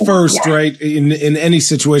 Like I think first, right, in any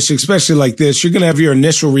situation, especially like this, you're going to have your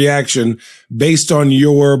initial reaction based on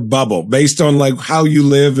your bubble, based on like how you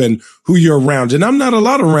live and who you're around. And I'm not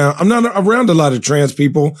around a lot of trans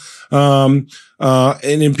people, and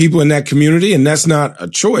in people in that community. And that's not a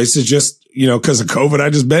choice. It's just, because of COVID, I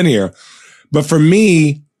just been here. But for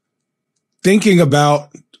me, thinking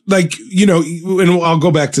about, like, and I'll go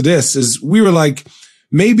back to this, is we were like,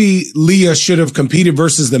 maybe Leah should have competed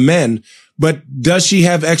versus the men, but does she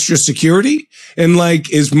have extra security? And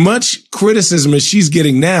like, as much criticism as she's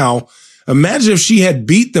getting now, imagine if she had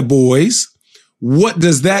beat the boys. What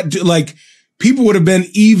does that do? Like, people would have been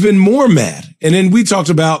even more mad. And then we talked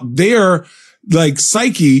about their like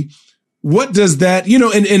psyche. What does that,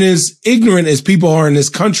 and as ignorant as people are in this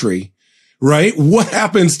country, right? What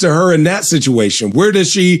happens to her in that situation? Where does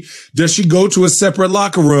she go to a separate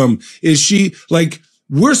locker room? Is she like,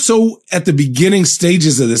 we're so at the beginning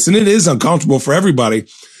stages of this and it is uncomfortable for everybody,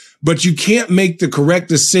 but you can't make the correct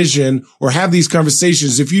decision or have these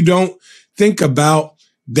conversations if you don't think about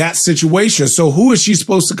that situation. So who is she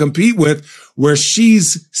supposed to compete with where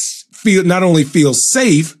not only feels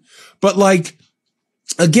safe, but like,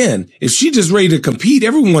 again, if she just ready to compete,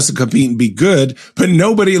 everyone wants to compete and be good, but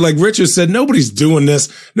nobody, like Richard said, nobody's doing this.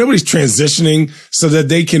 Nobody's transitioning so that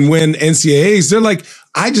they can win NCAAs. They're like,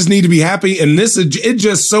 I just need to be happy. And it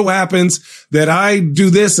just so happens that I do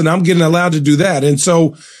this and I'm getting allowed to do that. And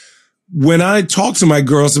so when I talk to my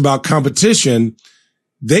girls about competition,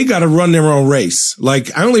 they got to run their own race.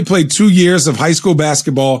 Like, I only played 2 years of high school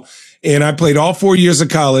basketball, and I played all 4 years of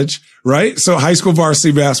college, right? So high school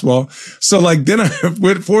varsity basketball. So like, then I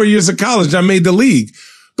went 4 years of college, I made the league.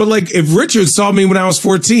 But like, if Richard saw me when I was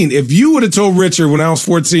 14, if you would have told Richard when I was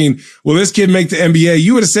 14, will this kid make the NBA?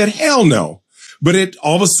 You would have said, hell no. But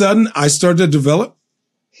all of a sudden I started to develop.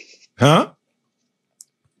 Huh?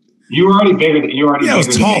 You were already bigger than you already. Yeah, I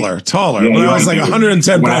was taller. Yeah, but I was like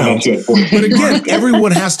 110 pounds. But again,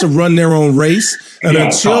 everyone has to run their own race. And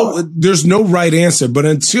until there's no right answer, but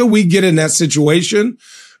until we get in that situation,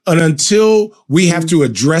 and until we have to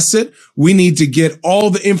address it, we need to get all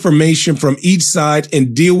the information from each side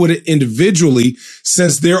and deal with it individually,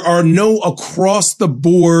 since there are no across the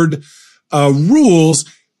board rules,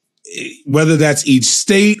 whether that's each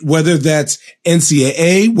state, whether that's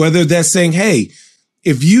NCAA, whether that's saying, hey,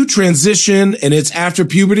 if you transition and it's after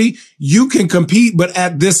puberty, you can compete, but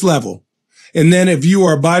at this level. And then if you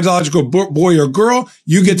are a biological boy or girl,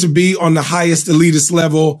 you get to be on the highest elitist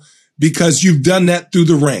level because you've done that through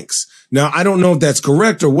the ranks. Now, I don't know if that's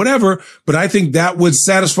correct or whatever, but I think that would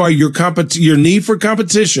satisfy your need for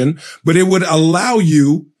competition, but it would allow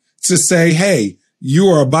you to say, hey, you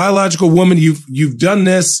are a biological woman. You've done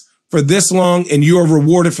this for this long and you are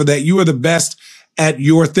rewarded for that. You are the best at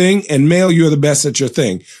your thing, and male, you're the best at your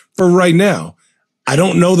thing. For right now, I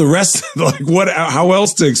don't know the rest, like how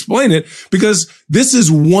else to explain it, because this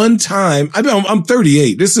is one time. I'm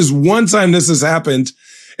 38. This is one time this has happened.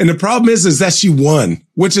 And the problem is that she won,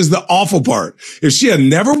 which is the awful part. If she had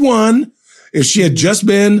never won, if she had just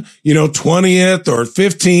been, 20th or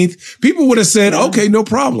 15th, people would have said, okay, no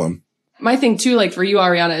problem. My thing too, like for you,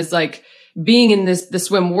 Ariana, is like being in the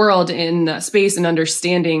swim world, in space, and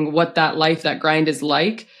understanding what that life, that grind is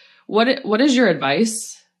like. What is your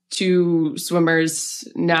advice to swimmers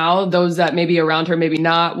now, those that may be around her, maybe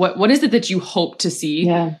not? What is it that you hope to see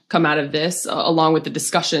come out of this, along with the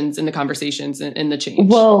discussions and the conversations and the change?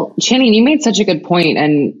 Well, Channing, you made such a good point,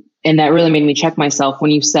 and that really made me check myself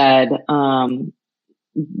when you said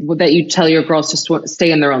that you tell your girls to stay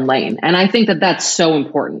in their own lane. And I think that that's so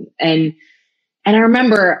important. And I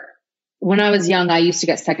remember when I was young, I used to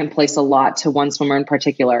get second place a lot to one swimmer in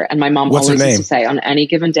particular. And my mom always used to say, on any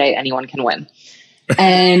given day, anyone can win.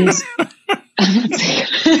 And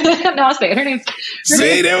I'll say it. Her name's...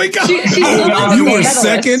 See, there we go. You were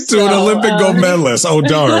second to an Olympic gold medalist. Oh,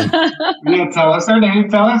 darn. Yeah, tell us her name.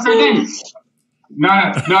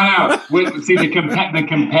 No. See, the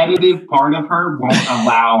competitive part of her won't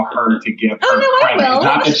allow her to give her credit. It's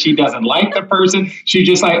not that she doesn't like the person. She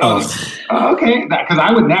just like, okay. Because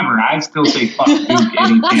I would never. I'd still say fuck Duke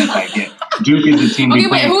any chance I get. Duke is the team we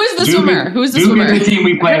play. Who is the swimmer? Who's the swimmer? Duke is the team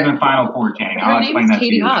we play in the Final Four, Jane. Her name is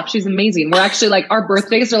Katie Hoff. She's amazing. We're actually like, our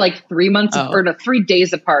birthdays are like 3 months or 3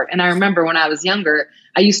 days apart. And I remember when I was younger,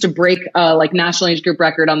 I used to break like national age group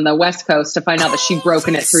record on the West Coast to find out that she'd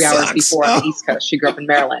broken it 3 hours before on the East Coast. She grew up in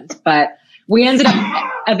Maryland, but we ended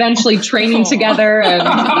up eventually training together,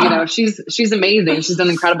 and she's amazing. She's done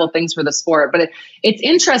incredible things for the sport. But it's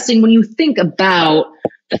interesting when you think about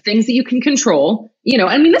the things that you can control.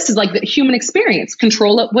 This is like the human experience.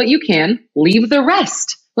 Control what you can, leave the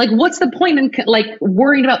rest. Like, what's the point in like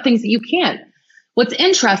worrying about things that you can't? What's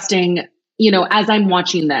interesting, as I'm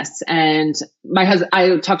watching this, and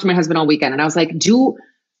I talked to my husband all weekend, and I was like, do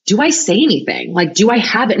I say anything? Like, do I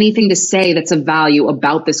have anything to say that's of value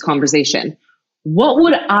about this conversation? What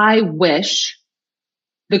would I wish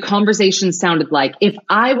the conversation sounded like if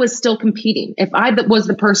I was still competing? If I was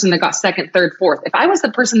the person that got second, third, fourth, if I was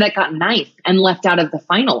the person that got ninth and left out of the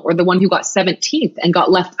final, or the one who got 17th and got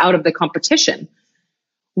left out of the competition,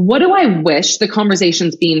 what do I wish the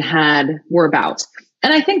conversations being had were about?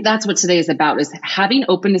 And I think that's what today is about, is having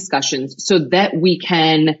open discussions so that we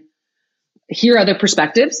can hear other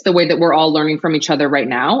perspectives, the way that we're all learning from each other right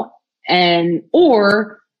now,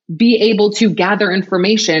 or be able to gather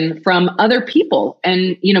information from other people.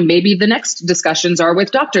 And, maybe the next discussions are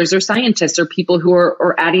with doctors or scientists or people who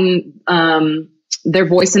are adding their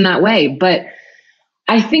voice in that way. But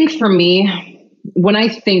I think for me, when I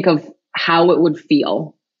think of how it would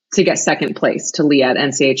feel to get second place to Leah at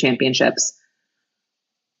NCAA championships,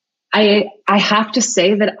 I have to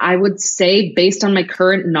say that I would say, based on my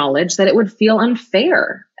current knowledge, that it would feel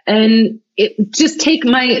unfair. And it just take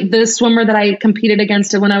the swimmer that I competed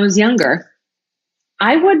against when I was younger.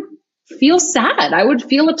 I would feel sad. I would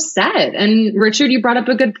feel upset. And Richard, you brought up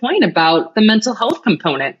a good point about the mental health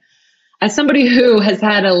component. As somebody who has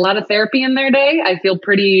had a lot of therapy in their day, I feel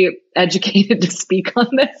pretty educated to speak on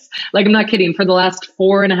this. Like, I'm not kidding. For the last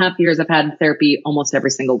 4.5 years, I've had therapy almost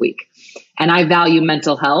every single week. And I value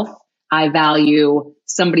mental health. I value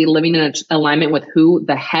somebody living in alignment with who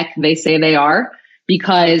the heck they say they are.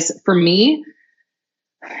 Because for me,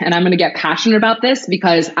 and I'm going to get passionate about this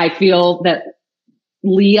because I feel that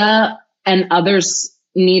Leah and others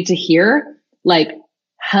need to hear, like,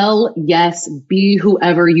 hell yes, be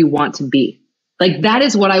whoever you want to be. Like, that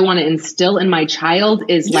is what I want to instill in my child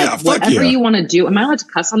is like, whatever you want to do. Am I allowed to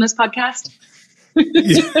cuss on this podcast?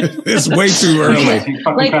 It's way too early.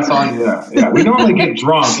 Like, cuss on, yeah. We normally get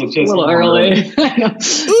drunk. It's just a little early.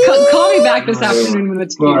 Call me back this afternoon when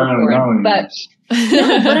it's early. But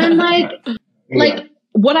I'm like,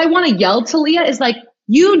 what I want to yell to Leah is like,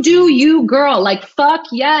 you do you, girl. Like, fuck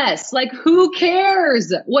yes. Like, who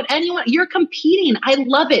cares what anyone, you're competing. I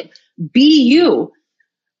love it. Be you.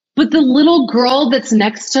 But the little girl that's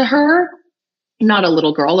next to her, not a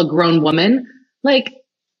little girl, a grown woman, like,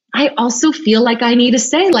 I also feel like I need to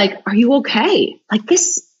say, like, are you okay? Like,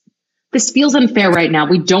 this feels unfair right now.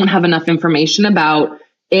 We don't have enough information about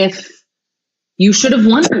if you should have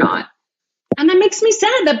won or not. And that makes me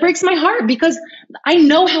sad. That breaks my heart because I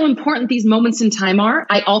know how important these moments in time are.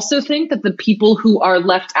 I also think that the people who are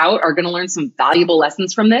left out are going to learn some valuable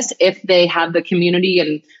lessons from this if they have the community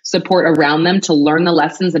and support around them to learn the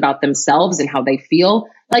lessons about themselves and how they feel.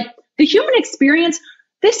 Like, the human experience,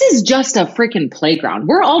 this is just a freaking playground.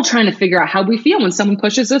 We're all trying to figure out how we feel when someone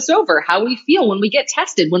pushes us over, how we feel when we get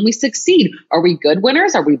tested, when we succeed. Are we good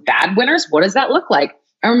winners? Are we bad winners? What does that look like?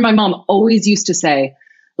 I remember my mom always used to say,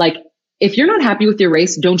 like, if you're not happy with your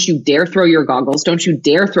race, don't you dare throw your goggles. Don't you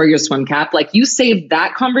dare throw your swim cap. Like, you save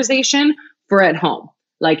that conversation for at home.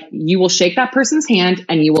 Like, you will shake that person's hand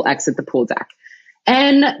and you will exit the pool deck.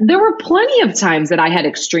 And there were plenty of times that I had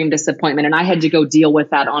extreme disappointment and I had to go deal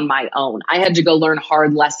with that on my own. I had to go learn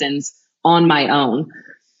hard lessons on my own.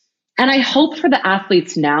 And I hope for the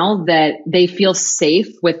athletes now that they feel safe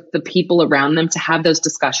with the people around them to have those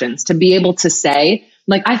discussions, to be able to say,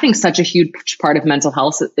 like, I think such a huge part of mental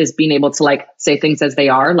health is being able to, like, say things as they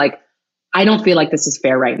are. Like, I don't feel like this is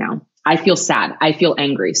fair right now. I feel sad. I feel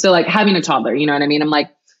angry. So, like, having a toddler, you know what I mean? I'm like,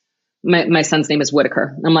 my son's name is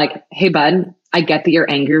Whitaker. I'm like, hey, bud, I get that you're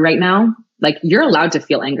angry right now. Like, you're allowed to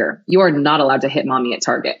feel anger. You are not allowed to hit mommy at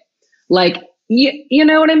Target. Like, you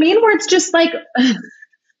know what I mean? Where it's just like...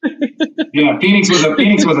 Yeah, Phoenix was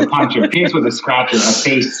a puncher. Phoenix was a scratcher, a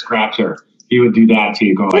face scratcher. He would do that to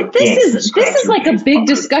you. Go like, this is like a big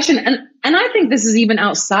discussion, and I think this is even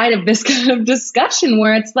outside of this kind of discussion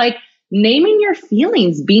where it's like naming your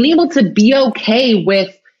feelings, being able to be okay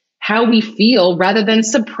with how we feel rather than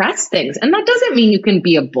suppress things. And that doesn't mean you can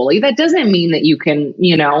be a bully. That doesn't mean that you can,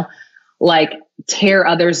 like, tear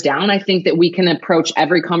others down. I think that we can approach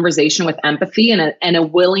every conversation with empathy and a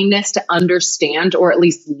willingness to understand or at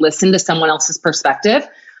least listen to someone else's perspective.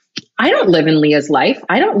 I don't live in Leah's life.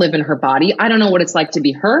 I don't live in her body. I don't know what it's like to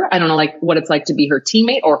be her. I don't know what it's like to be her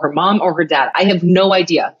teammate or her mom or her dad. I have no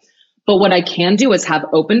idea. But what I can do is have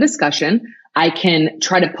open discussion. I can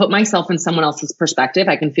try to put myself in someone else's perspective.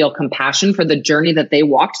 I can feel compassion for the journey that they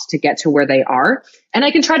walked to get to where they are. And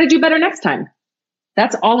I can try to do better next time.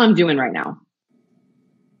 That's all I'm doing right now.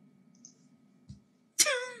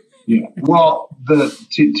 Yeah. Well,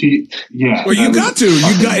 yeah. Well, you got to.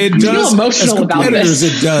 It does. Emotional as competitors,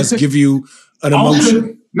 it does give you an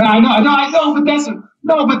emotion. No, I know,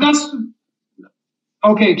 but that's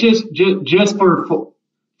okay. Just for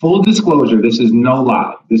full disclosure, this is no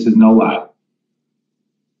lie.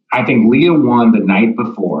 I think Leah won the night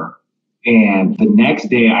before, and the next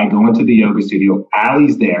day I go into the yoga studio.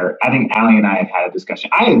 Allie's there. I think Allie and I have had a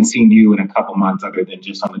discussion. I hadn't seen you in a couple months other than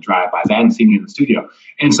just on the drive-bys. I hadn't seen you in the studio.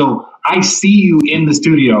 And so I see you in the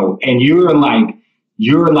studio and you're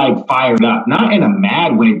like fired up, not in a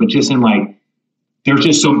mad way, but just in like, there's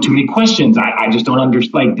just too many questions. I just don't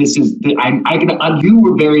understand. Like, you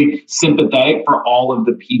were very sympathetic for all of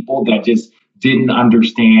the people that just didn't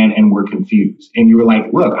understand and were confused. And you were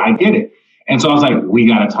like, look, I get it. And so I was like, we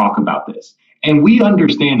got to talk about this. And we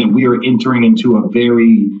understand that we are entering into a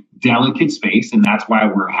very delicate space. And that's why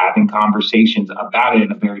we're having conversations about it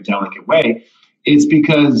in a very delicate way. It's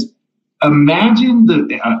because imagine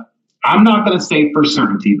I'm not going to say for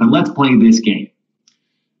certainty, but let's play this game.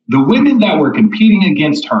 The women that were competing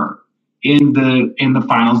against her in the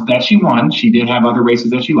finals that she won, she did have other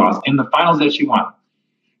races that she lost, in the finals that she won.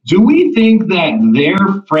 Do we think that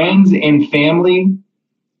their friends and family,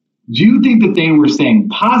 do you think that they were saying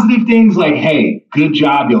positive things like, hey, good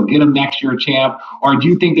job, you'll get them next year, champ? Or do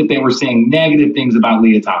you think that they were saying negative things about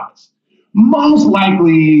Leah Thomas? Most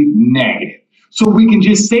likely negative. So we can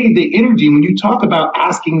just say the energy when you talk about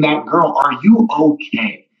asking that girl, are you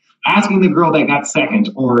okay? Asking the girl that got second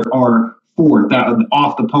or fourth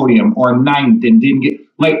off the podium or ninth and didn't get,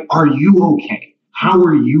 like, are you okay? how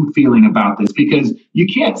are you feeling about this? Because you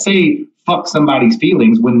can't say fuck somebody's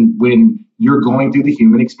feelings when you're going through the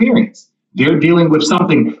human experience. They're dealing with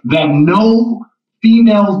something that no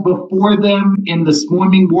females before them in the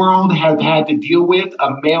swimming world have had to deal with,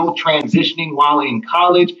 a male transitioning while in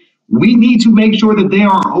college. We need to make sure that they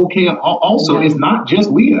are okay. Also, it's not just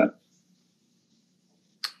Leah.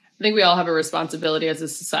 I think we all have a responsibility as a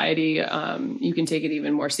society. You can take it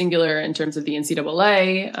even more singular in terms of the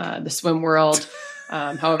NCAA, the swim world,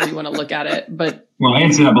 however you want to look at it. But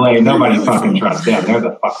NCAA, nobody fucking trusts them. They're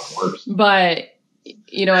the fucking worst. But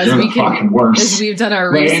as we've done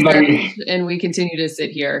our research and we continue to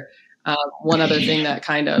sit here, one other thing that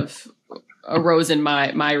kind of arose in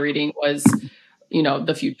my reading was,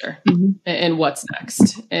 the future and what's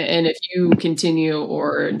next. And if you continue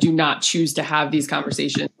or do not choose to have these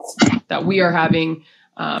conversations that we are having,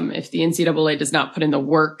 if the NCAA does not put in the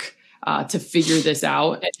work to figure this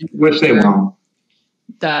out, which they won't,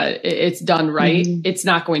 that it's done right, it's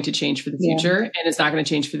not going to change for the future, and it's not going to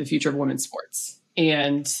change for the future of women's sports.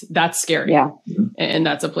 And that's scary. Yeah. And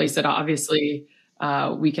that's a place that obviously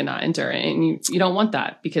we cannot enter. And you don't want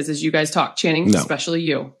that, because as you guys talk, Channing, especially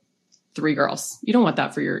you, 3 girls, you don't want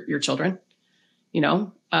that for your children,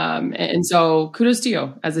 and so kudos to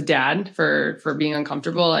you as a dad for being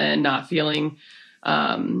uncomfortable and not feeling,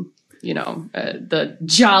 the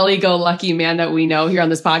jolly-go-lucky man that we know here on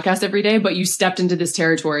this podcast every day, but you stepped into this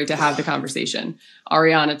territory to have the conversation.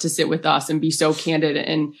 Ariana, to sit with us and be so candid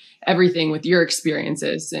and everything with your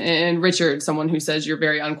experiences. And Richard, someone who says you're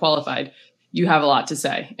very unqualified. You have a lot to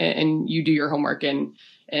say and you do your homework, and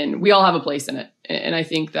we all have a place in it. And I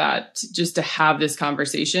think that just to have this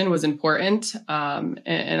conversation was important.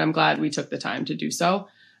 And I'm glad we took the time to do so.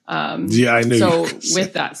 I knew. So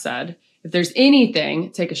with that said, if there's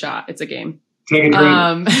anything, take a shot. It's a game. Take a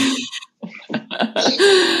drink.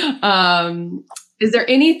 Is there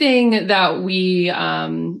anything that we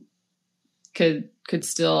could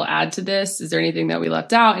still add to this? Is there anything that we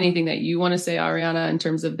left out? Anything that you want to say, Ariana, in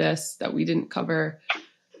terms of this that we didn't cover?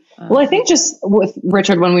 Well, I think just with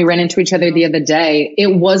Richard, when we ran into each other the other day,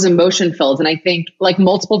 it was emotion filled. And I think like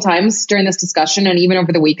multiple times during this discussion and even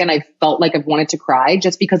over the weekend, I felt like I've wanted to cry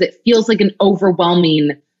just because it feels like an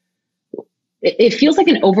overwhelming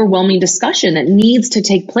discussion that needs to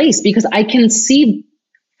take place, because I can see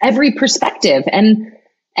every perspective and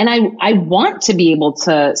I want to be able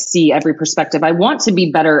to see every perspective. I want to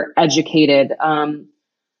be better educated.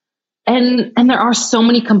 And there are so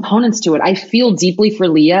many components to it. I feel deeply for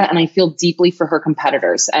Leah and I feel deeply for her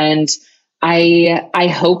competitors. And I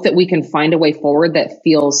hope that we can find a way forward that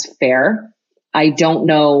feels fair. I don't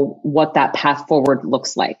know what that path forward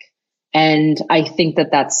looks like. And I think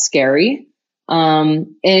that that's scary,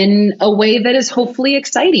 in a way that is hopefully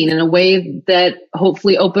exciting, in a way that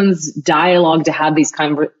hopefully opens dialogue to have these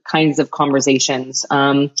kinds of conversations.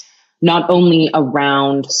 Not only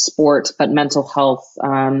around sport, but mental health.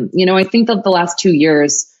 I think that the last 2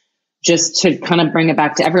 years, just to kind of bring it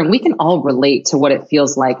back to everyone, we can all relate to what it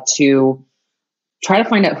feels like to try to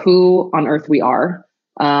find out who on earth we are,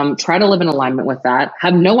 try to live in alignment with that,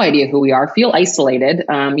 have no idea who we are, feel isolated.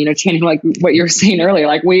 Channing, like what you were saying earlier,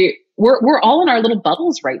 like we're all in our little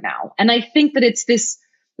bubbles right now. And I think that it's this,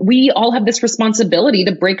 we all have this responsibility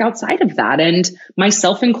to break outside of that, and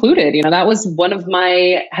myself included. That was one of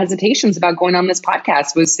my hesitations about going on this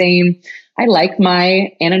podcast, was saying, I like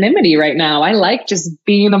my anonymity right now. I like just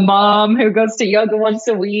being a mom who goes to yoga once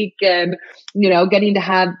a week and, getting to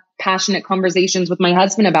have passionate conversations with my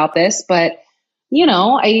husband about this. But,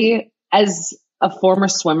 I, as a former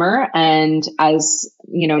swimmer and as,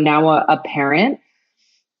 now a parent,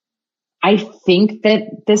 I think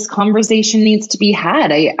that this conversation needs to be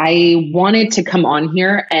had. I wanted to come on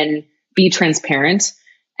here and be transparent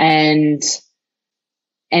and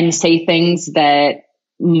say things that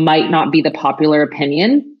might not be the popular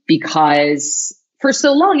opinion, because for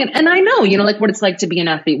so long, and I know, like what it's like to be an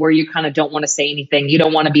athlete where you kind of don't want to say anything. You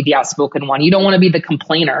don't want to be the outspoken one. You don't want to be the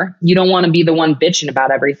complainer. You don't want to be the one bitching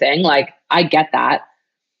about everything. Like, I get that.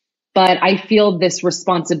 But I feel this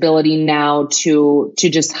responsibility now to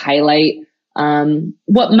just highlight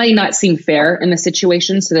what might not seem fair in the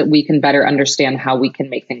situation, so that we can better understand how we can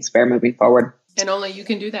make things fair moving forward. And only you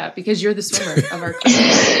can do that, because you're the swimmer of our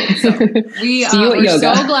company. So we're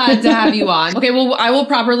so glad to have you on. Okay, well, I will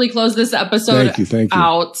properly close this episode Thank you.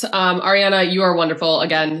 out. Ariana, you are wonderful.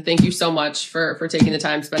 Again, thank you so much for taking the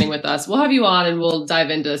time spending with us. We'll have you on and we'll dive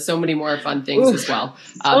into so many more fun things as well.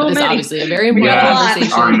 This is obviously a very important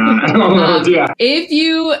conversation.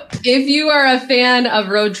 If you are a fan of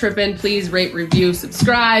Road Trippin', please rate, review,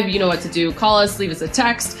 subscribe. You know what to do. Call us, leave us a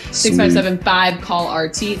text, 6575 call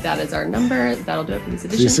RT. That is our number. that'll do it for this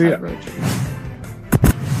edition of Road Trip.